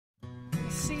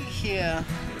see here,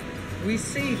 We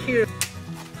see here.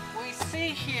 we see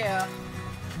here,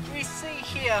 we see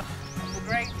here the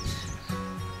great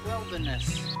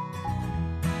wilderness.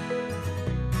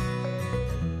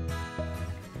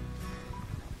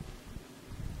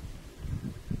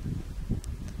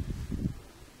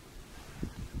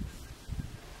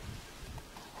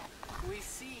 We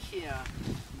see here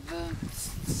the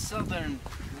southern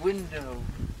window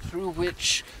through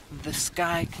which the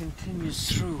sky continues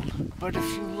through. But if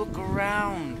you look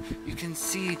around, you can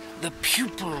see the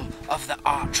pupil of the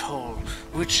archhole,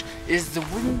 which is the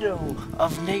window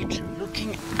of nature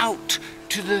looking out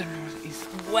to the northeast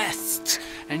west.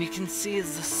 And you can see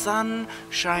as the sun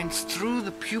shines through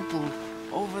the pupil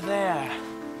over there.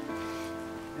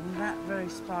 In that very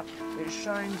spot, it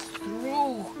shines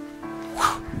through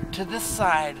to this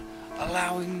side,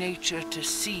 allowing nature to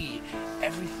see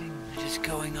everything that is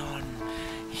going on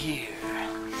here.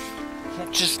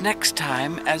 Catch us next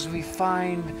time as we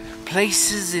find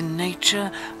places in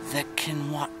nature that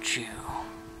can watch you.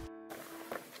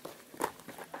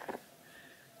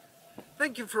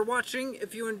 Thank you for watching.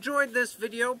 If you enjoyed this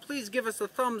video, please give us a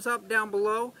thumbs up down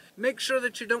below. Make sure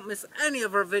that you don't miss any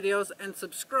of our videos and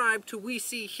subscribe to We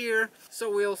See Here.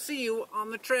 So we'll see you on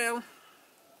the trail.